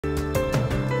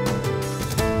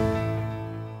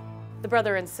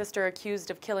brother and sister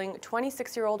accused of killing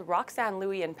 26-year-old Roxanne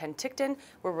Louis in Penticton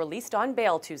were released on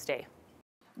bail Tuesday.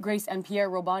 Grace and Pier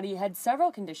Robotti had several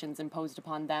conditions imposed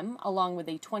upon them, along with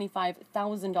a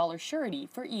 $25,000 surety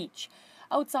for each.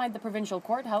 Outside the provincial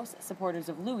courthouse, supporters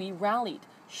of Louis rallied,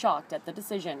 shocked at the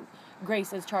decision.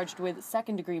 Grace is charged with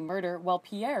second-degree murder, while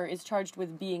Pierre is charged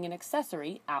with being an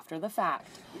accessory after the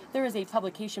fact. There is a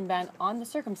publication ban on the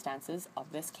circumstances of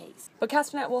this case. But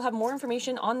Castanet will have more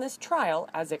information on this trial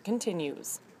as it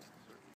continues.